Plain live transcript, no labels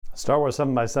Star Wars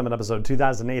 7x7, episode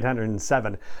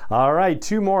 2807. All right,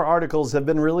 2 more articles have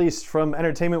been released from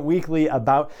Entertainment Weekly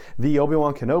about the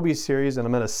Obi-Wan Kenobi series, and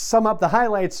I'm going to sum up the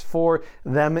highlights for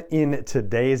them in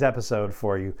today's episode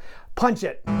for you. Punch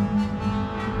it!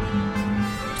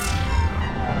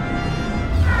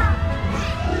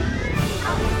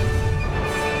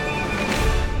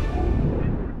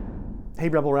 Hey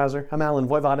Rebel Rouser, I'm Alan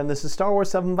Voivod, and this is Star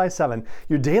Wars 7x7,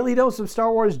 your daily dose of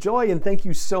Star Wars joy, and thank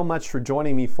you so much for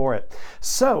joining me for it.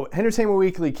 So, Entertainment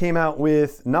Weekly came out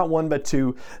with not 1 but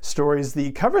 2 stories.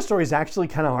 The cover story is actually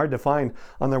kind of hard to find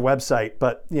on their website,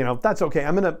 but that's okay.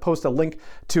 I'm going to post a link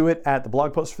to it at the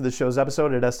blog post for the show's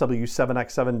episode at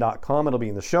sw7x7.com. It'll be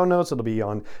in the show notes, it'll be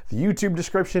on the YouTube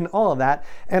description, all of that,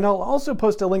 and I'll also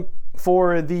post a link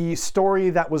for the story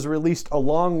that was released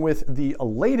along with the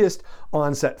latest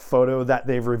on-set photo that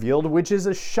they've revealed, which is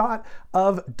a shot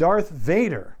of Darth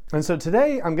Vader. And so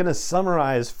today I'm going to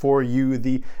summarize for you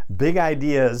the big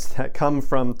ideas that come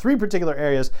from 3 particular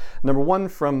areas. Number 1,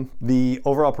 from the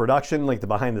overall production, like the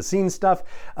behind the scenes stuff.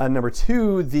 Number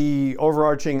 2, the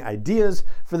overarching ideas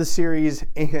for the series.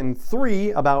 And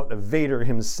 3, about Vader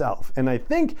himself. And I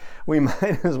think we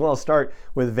might as well start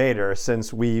with Vader,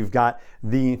 since we've got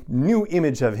the new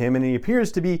image of him and he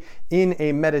appears to be in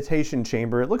a meditation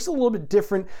chamber. It looks a little bit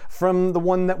different from the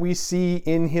one that we see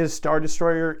in his Star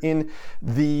Destroyer in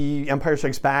the Empire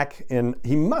Strikes Back, and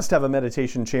he must have a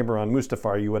meditation chamber on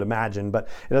Mustafar, you would imagine, but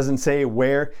it doesn't say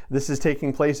where this is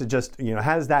taking place. It just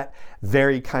has that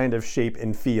very kind of shape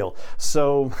and feel.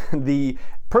 So the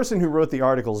person who wrote the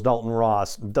articles, Dalton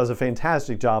Ross, does a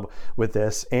fantastic job with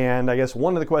this, and I guess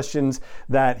one of the questions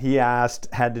that he asked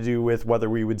had to do with whether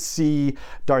we would see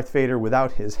Darth Vader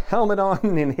without his helmet on,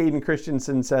 and Hayden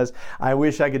Christensen says, "I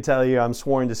wish I could tell you, I'm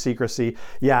sworn to secrecy."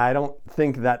 Yeah, I don't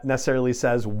think that necessarily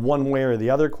says one way or the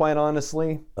other, quite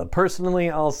honestly. Personally,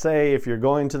 I'll say if you're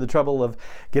going to the trouble of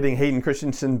getting Hayden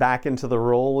Christensen back into the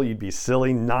role, you'd be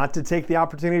silly not to take the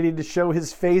opportunity to show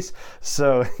his face.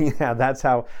 So yeah, that's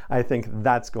how I think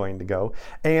that's going to go.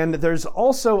 And there's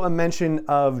also a mention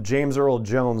of James Earl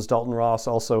Jones. Dalton Ross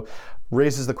also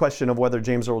raises the question of whether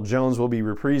James Earl Jones will be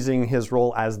reprising his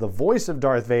role as the voice of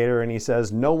Darth Vader, and he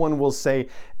says no one will say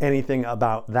anything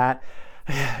about that.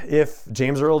 If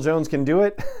James Earl Jones can do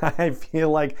it, I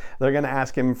feel like they're going to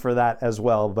ask him for that as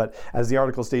well. But as the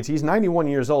article states, he's 91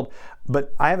 years old,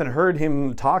 but I haven't heard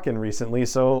him talking recently,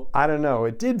 so I don't know.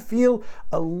 It did feel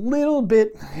a little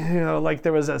bit, like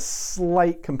there was a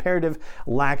slight comparative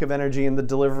lack of energy in the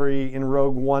delivery in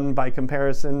Rogue One by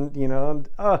comparison,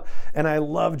 and I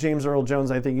love James Earl Jones.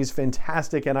 I think he's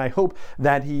fantastic, and I hope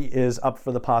that he is up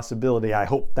for the possibility. I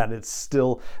hope that it's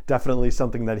still definitely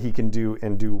something that he can do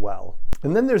and do well.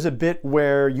 And then there's a bit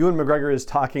where Ewan McGregor is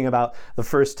talking about the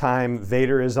first time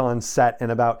Vader is on set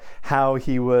and about how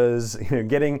he was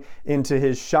getting into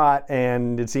his shot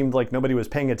and it seemed like nobody was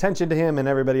paying attention to him and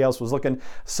everybody else was looking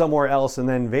somewhere else, and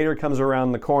then Vader comes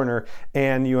around the corner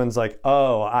and Ewan's like,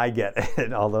 "Oh, I get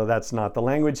it," although that's not the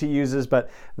language he uses,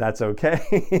 but that's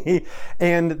okay.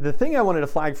 And the thing I wanted to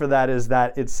flag for that is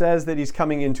that it says that he's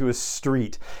coming into a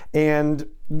street, and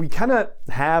we kind of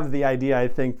have the idea, I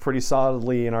think, pretty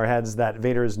solidly in our heads that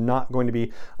Vader is not going to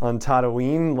be on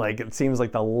Tatooine. Like, it seems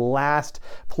like the last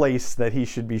place that he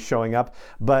should be showing up,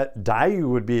 but Daiyu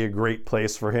would be a great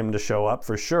place for him to show up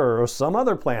for sure, or some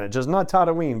other planet, just not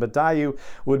Tatooine, but Daiyu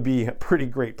would be a pretty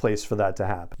great place for that to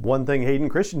happen. One thing Hayden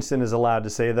Christensen is allowed to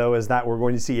say, though, is that we're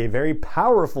going to see a very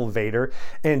powerful Vader,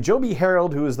 and Joby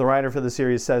Harold, who is the writer for the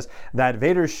series, says that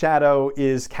Vader's shadow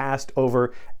is cast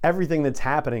over everything that's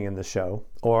happening in the show.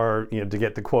 Or, to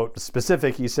get the quote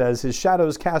specific, he says, his shadow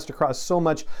is cast across so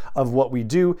much of what we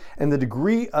do, and the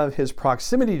degree of his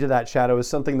proximity to that shadow is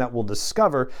something that we'll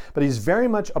discover, but he's very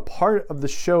much a part of the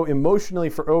show emotionally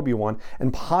for Obi-Wan,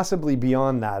 and possibly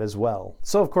beyond that as well.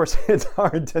 So, of course, it's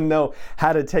hard to know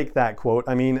how to take that quote.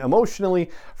 I mean, emotionally,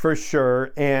 for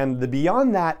sure, and the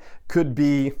beyond that could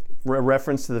be a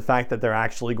reference to the fact that they're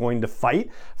actually going to fight,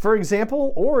 for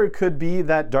example, or it could be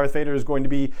that Darth Vader is going to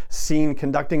be seen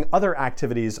conducting other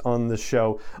activities on the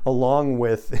show, along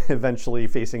with eventually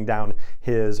facing down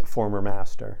his former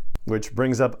master. Which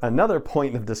brings up another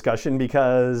point of discussion,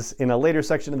 because in a later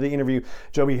section of the interview,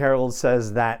 Joby Harold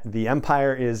says that the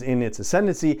Empire is in its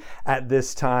ascendancy at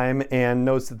this time, and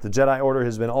notes that the Jedi Order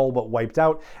has been all but wiped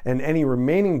out, and any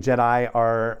remaining Jedi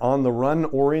are on the run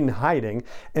or in hiding.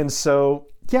 And so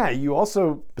yeah, you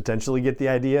also potentially get the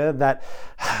idea that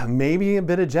maybe a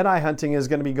bit of Jedi hunting is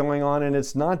going to be going on, and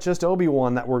it's not just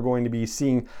Obi-Wan that we're going to be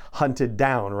seeing hunted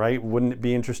down, right? Wouldn't it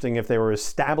be interesting if they were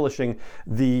establishing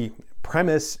the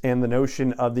premise and the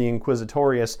notion of the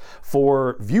Inquisitorius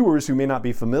for viewers who may not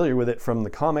be familiar with it from the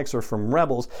comics or from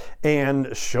Rebels,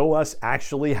 and show us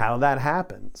actually how that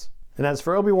happens. And as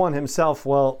for Obi-Wan himself,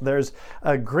 well, there's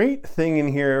a great thing in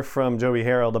here from Joby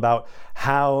Harold about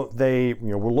how they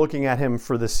were looking at him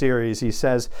for the series. He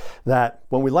says that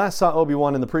when we last saw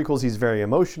Obi-Wan in the prequels, he's very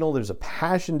emotional, there's a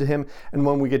passion to him, and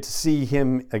when we get to see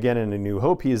him again in A New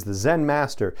Hope, he is the Zen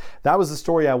master. That was the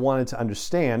story I wanted to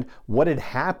understand. What had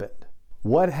happened?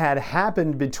 What had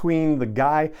happened between the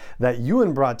guy that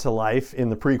Ewan brought to life in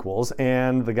the prequels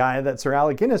and the guy that Sir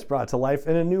Alec Guinness brought to life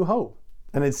in A New Hope?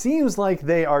 And it seems like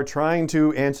they are trying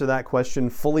to answer that question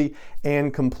fully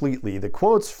and completely. The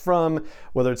quotes from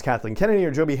whether it's Kathleen Kennedy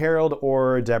or Joby Harold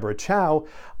or Deborah Chow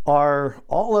are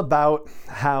all about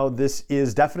how this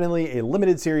is definitely a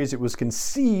limited series. It was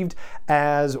conceived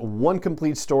as one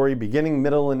complete story, beginning,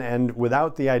 middle, and end,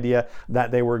 without the idea that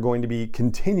they were going to be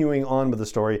continuing on with the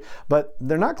story. But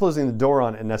they're not closing the door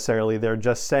on it necessarily. They're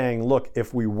just saying, look,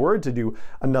 if we were to do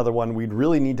another one, we'd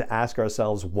really need to ask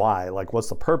ourselves why. Like, what's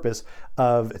the purpose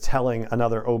of telling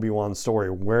another Obi-Wan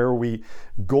story? Where are we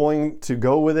going to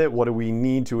go with it? What do we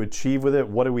need to achieve with it?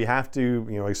 What do we have to,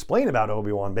 explain about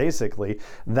Obi-Wan, basically,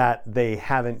 that they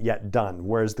haven't yet done?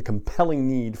 Where's the compelling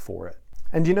need for it?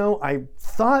 And I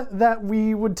thought that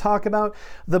we would talk about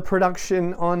the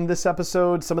production on this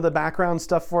episode, some of the background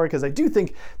stuff for it, because I do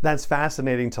think that's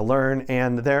fascinating to learn.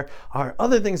 And there are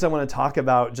other things I want to talk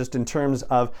about just in terms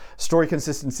of story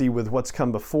consistency with what's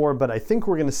come before, but I think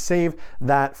we're going to save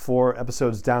that for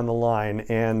episodes down the line.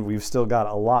 And we've still got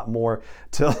a lot more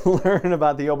to learn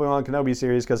about the Obi-Wan Kenobi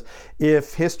series, because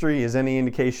if history is any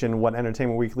indication what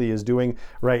Entertainment Weekly is doing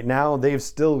right now, they've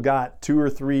still got 2 or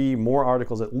 3 more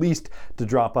articles at least to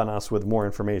drop on us with more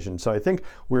information. So I think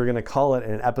we're going to call it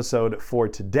an episode for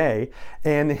today.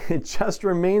 And it just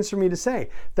remains for me to say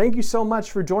thank you so much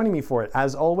for joining me for it,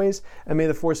 as always, and may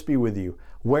the Force be with you,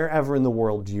 wherever in the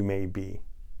world you may be.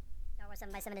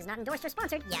 7x7 is not endorsed or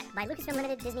sponsored yet by Lucasfilm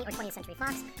Limited, Disney, or 20th Century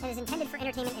Fox, and is intended for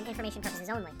entertainment and information purposes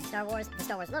only. Star Wars, the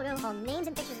Star Wars logo, all names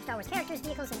and pictures of Star Wars characters,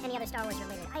 vehicles, and any other Star Wars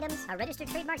related items are registered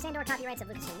trademarks and/or copyrights of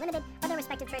Lucasfilm Limited, or their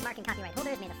respective trademark and copyright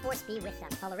holders. May the Force be with them.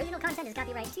 All original content is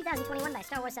copyright 2021 by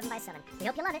Star Wars 7x7. We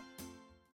hope you love it.